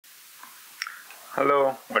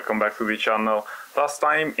Hello, welcome back to the channel. Last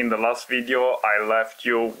time in the last video I left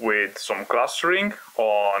you with some clustering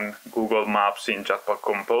on Google Maps in Jetpack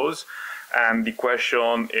Compose and the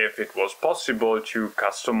question if it was possible to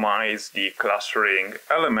customize the clustering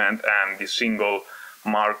element and the single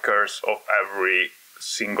markers of every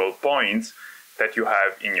single point that you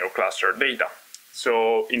have in your cluster data.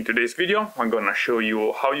 So in today's video I'm gonna show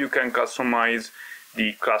you how you can customize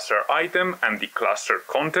the cluster item and the cluster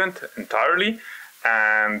content entirely,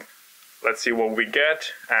 and let's see what we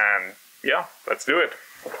get, and yeah, let's do it.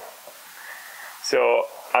 So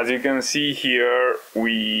as you can see here,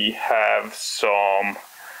 we have some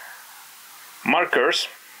markers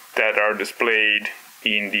that are displayed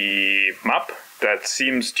in the map that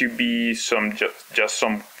seems to be just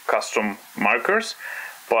some custom markers,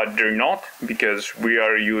 but they're not, because we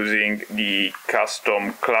are using the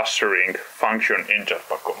custom clustering function in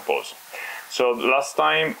Jetpack Compose. So last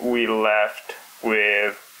time we left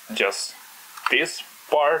with just this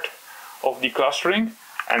part of the clustering,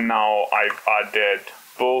 and now I've added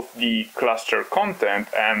both the cluster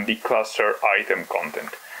content and the cluster item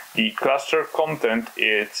content. The cluster content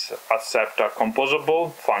is a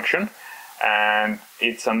composable function, and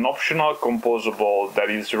it's an optional composable that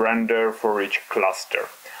is rendered for each cluster,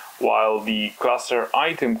 while the cluster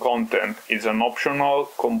item content is an optional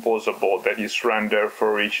composable that is rendered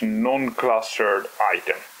for each non-clustered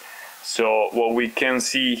item. So what we can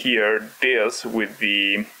see here, this with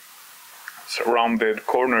the rounded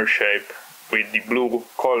corner shape with the blue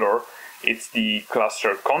color, it's the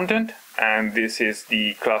cluster content, and this is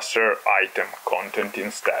the cluster item content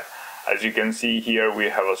instead. As you can see here, we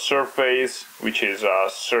have a surface which is a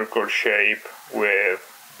circle shape with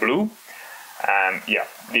blue, and yeah,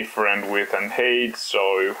 different width and height.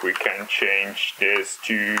 So if we can change this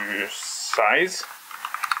to size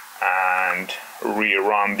and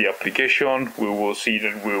rerun the application, we will see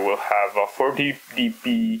that we will have a 40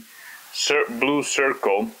 dp blue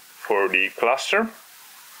circle for the cluster.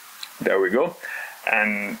 There we go.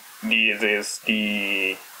 And this is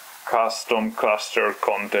the custom cluster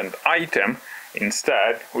content item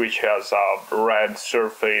instead, which has a red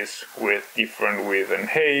surface with different width and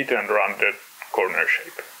height and rounded corner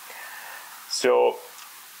shape. So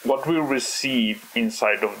what we receive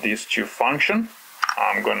inside of these two functions,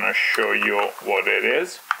 I'm gonna show you what it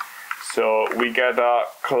is. So we get a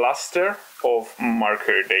cluster of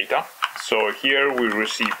marker data. So here we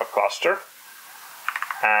receive a cluster,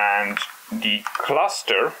 and the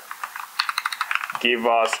cluster give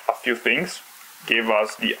us a few things. Give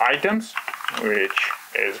us the items, which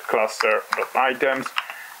is cluster.items,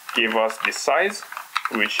 give us the size,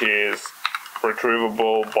 which is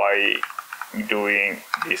retrievable by doing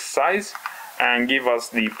this size, and give us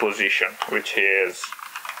the position, which is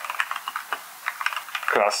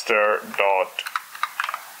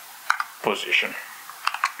cluster.position.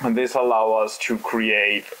 And this allows us to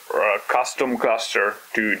create a custom cluster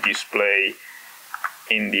to display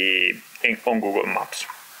on Google Maps.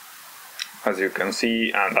 As you can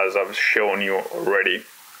see, and as I've shown you already,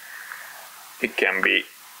 it can be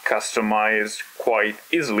customized quite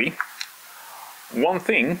easily. One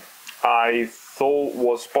thing I thought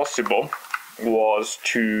was possible was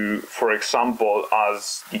to, for example,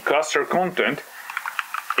 as the cluster content,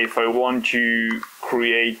 if I want to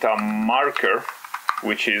create a marker,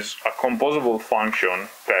 which is a composable function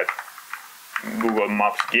that Google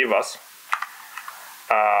Maps gave us,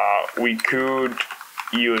 we could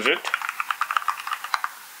use it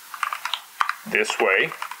this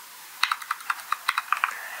way.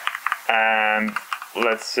 And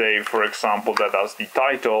let's say, for example, that as the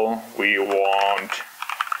title we want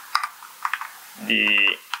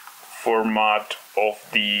the format of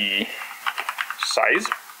the size,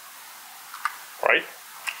 right?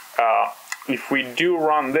 If we do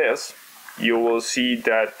run this, you will see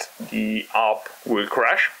that the app will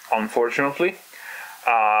crash, unfortunately.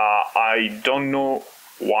 I don't know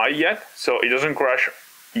why yet. So it doesn't crash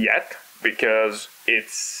yet because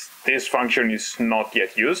this function is not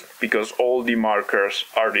yet used, because all the markers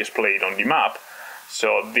are displayed on the map.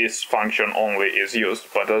 So this function only is used.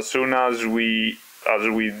 But as soon as we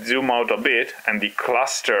zoom out a bit and the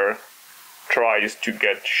cluster tries to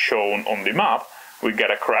get shown on the map, we get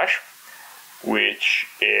a crash, which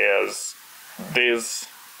is this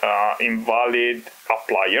invalid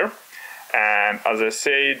applier. And as I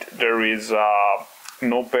said, there is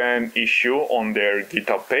an open issue on their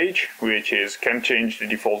GitHub page, which is can change the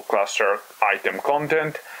default cluster item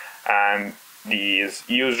content, and this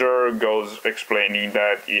user goes explaining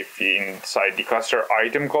that if inside the cluster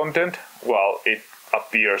item content, well, it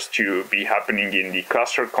appears to be happening in the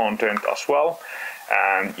cluster content as well,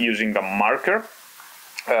 and using a marker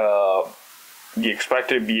the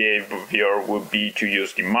expected behavior would be to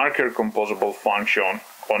use the marker composable function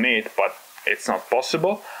on it, but it's not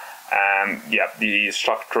possible. And yeah, the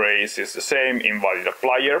struct trace is the same, invalid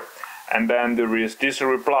applier. And then there is this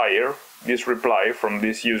reply from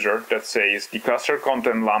this user that says the cluster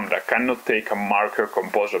content lambda cannot take a marker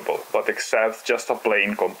composable, but accepts just a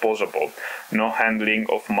plain composable, no handling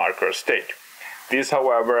of marker state. This,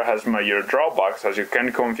 however, has major drawbacks, as you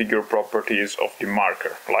can configure properties of the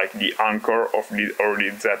marker, like the anchor or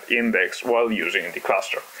the Z index, while using the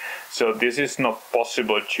cluster. So this is not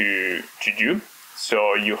possible to do,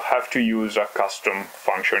 so you have to use a custom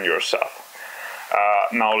function yourself.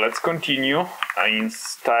 Now let's continue.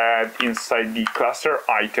 Instead, inside the cluster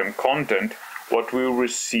item content, what we'll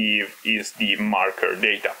receive is the marker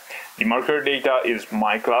data. The marker data is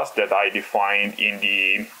my class that I defined in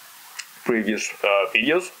the previous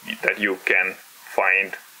videos that you can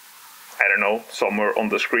find, I don't know, somewhere on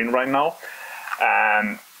the screen right now.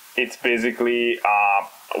 And it's basically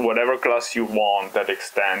whatever class you want that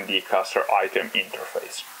extend the cluster item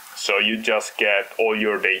interface. So you just get all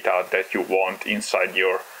your data that you want inside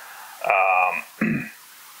your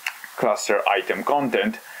cluster item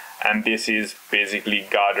content, and this is basically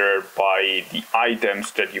gathered by the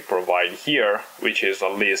items that you provide here, which is a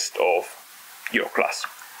list of your class.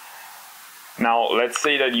 Now let's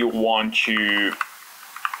say that you want to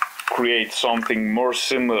create something more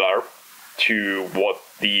similar to what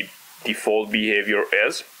the default behavior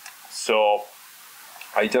is. So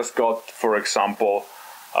I just got, for example,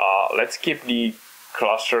 let's keep the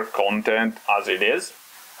cluster content as it is,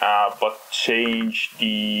 but change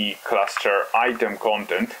the cluster item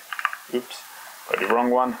content. Oops, got the wrong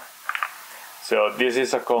one. So this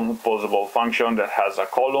is a composable function that has a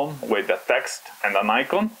column with a text and an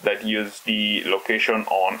icon that use the location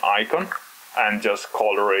on icon and just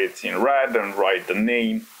color it in red and write the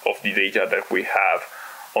name of the data that we have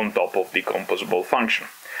on top of the composable function.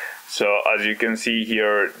 So as you can see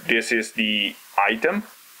here, this is the item,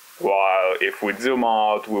 while if we zoom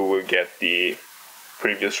out, we will get the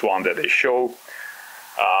previous one that I showed.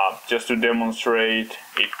 Just to demonstrate,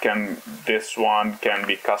 this one can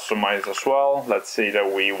be customized as well. Let's say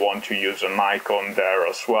that we want to use an icon there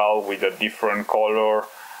as well with a different color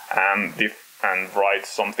and write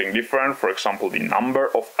something different. For example, the number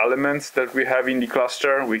of elements that we have in the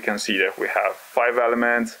cluster. We can see that we have 5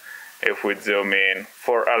 elements. If we zoom in,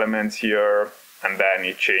 4 elements here, and then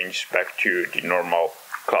it changes back to the normal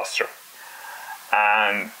cluster.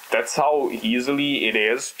 And that's how easily it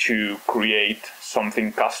is to create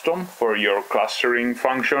something custom for your clustering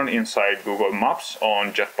function inside Google Maps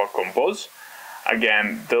on Jetpack Compose.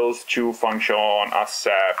 Again, those two functions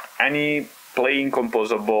accept any plain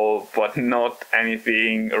composable, but not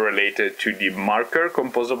anything related to the marker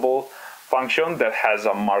composable function that has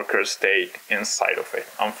a marker state inside of it,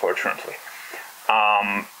 unfortunately.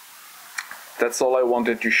 That's all I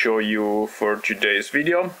wanted to show you for today's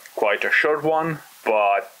video. Quite a short one,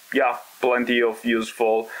 but yeah, plenty of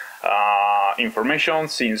useful information,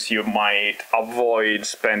 since you might avoid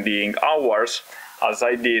spending hours, as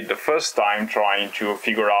I did the first time, trying to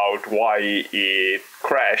figure out why it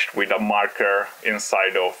crashed with a marker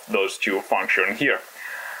inside of those two functions here.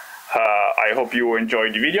 I hope you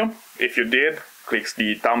enjoyed the video. If you did, click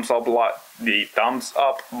the thumbs up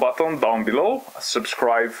button down below,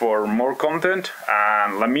 subscribe for more content,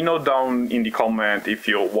 and let me know down in the comment if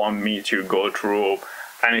you want me to go through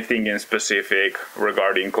anything in specific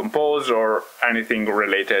regarding Compose or anything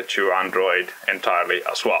related to Android entirely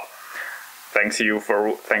as well. Thank you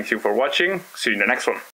for watching. See you in the next one.